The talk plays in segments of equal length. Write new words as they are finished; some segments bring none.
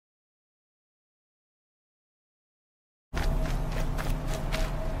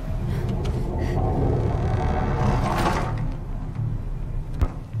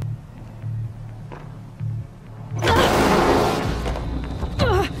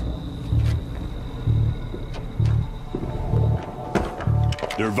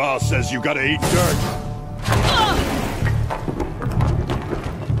Dervahl says you gotta eat dirt.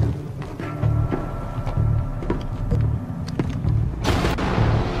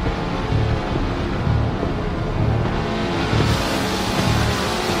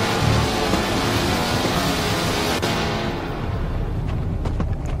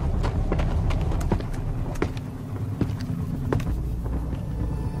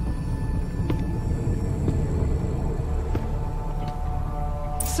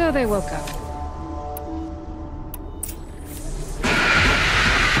 So they woke up.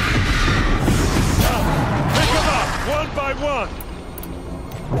 Pick them up, one by one!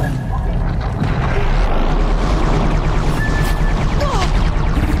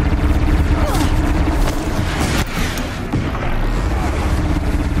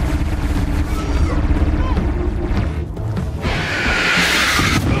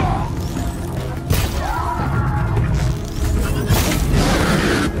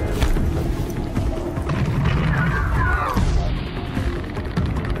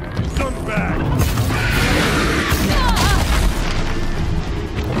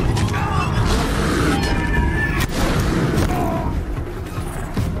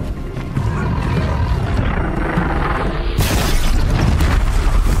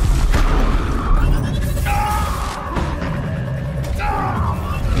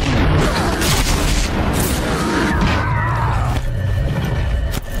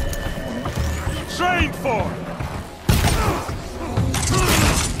 Train for!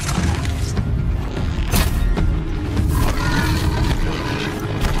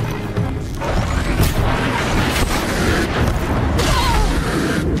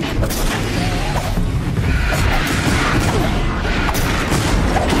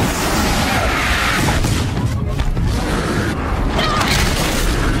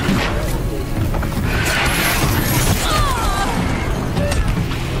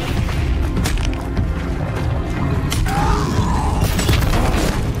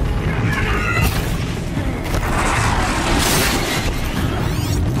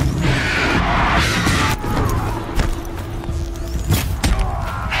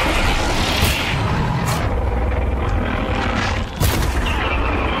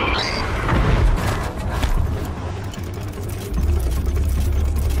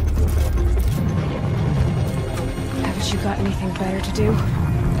 Haven't you got anything better to do?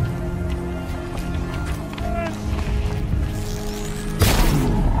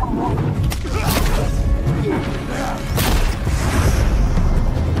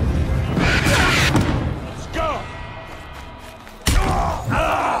 Let's go!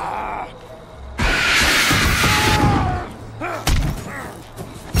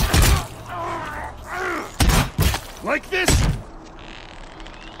 Like this?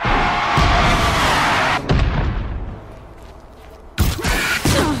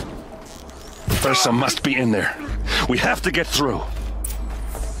 Ursa must be in there. We have to get through.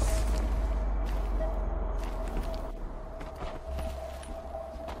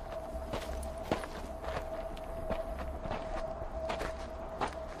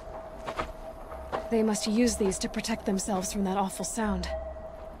 They must use these to protect themselves from that awful sound.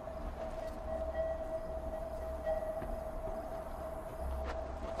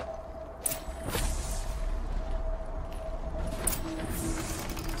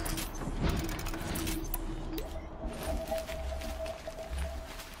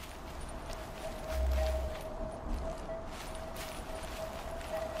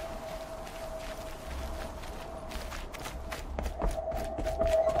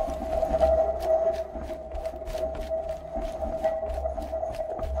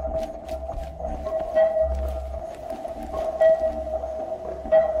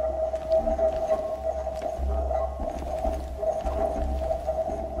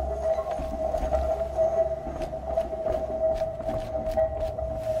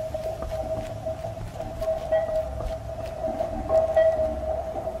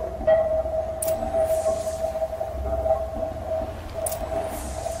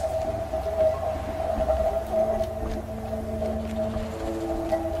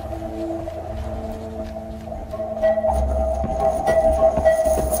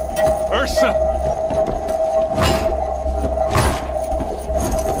 Ursa!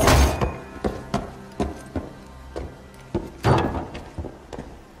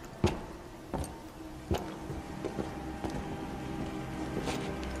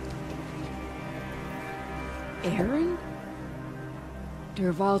 Erend?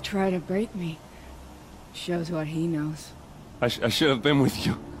 Dervahl tried to break me. Shows what he knows. I should have been with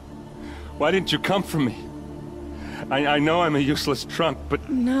you. Why didn't you come for me? I know I'm a useless trunk, but...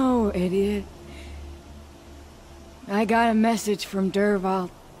 No, idiot. I got a message from Dervahl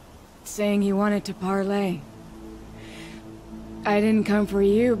saying he wanted to parlay. I didn't come for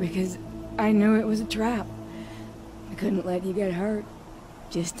you because I knew it was a trap. I couldn't let you get hurt.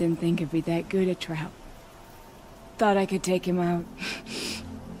 Just didn't think it'd be that good a trap. Thought I could take him out.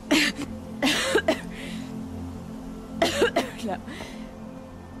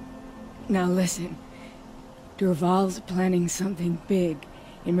 Now listen. Dervahl's planning something big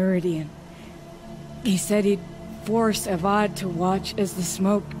in Meridian. He said he'd force O.T.V.G.C to watch as the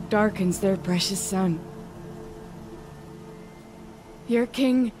smoke darkens their precious sun. Your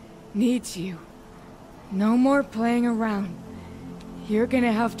king needs you. No more playing around. You're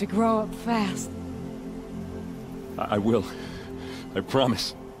gonna have to grow up fast. I will. I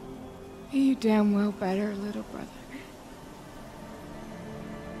promise. You damn well better, little brother.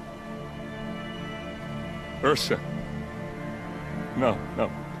 Ursa. No,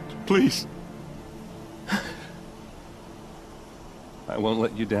 no. Please. I won't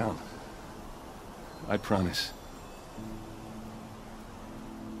let you down. I promise.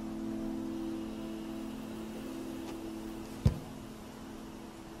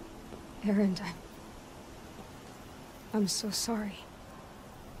 Erend, I'm so sorry.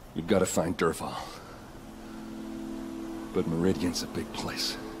 We've got to find Dervahl. But Meridian's a big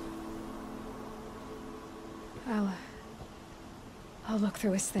place. I'll look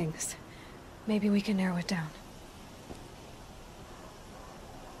through his things. Maybe we can narrow it down.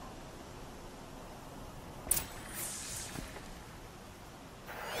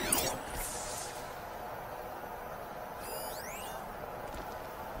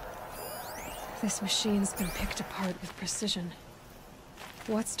 This machine's been picked apart with precision.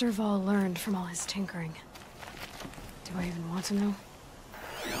 What's Dervahl learned from all his tinkering? Do I even want to know?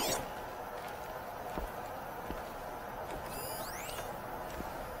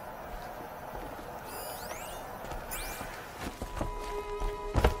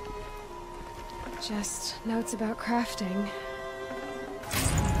 Just notes about crafting.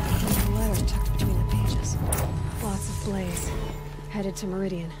 And a letter tucked between the pages. Lots of blaze. Headed to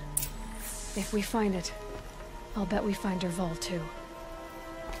Meridian. If we find it, I'll bet we find Dervahl too.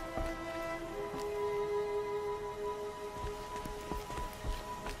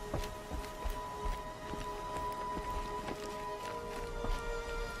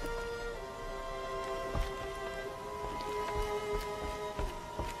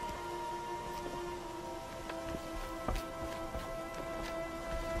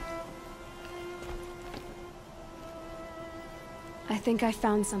 I think I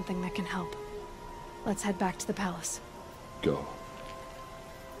found something that can help. Let's head back to the palace. Go.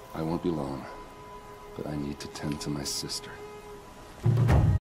 I won't be long, but I need to tend to my sister.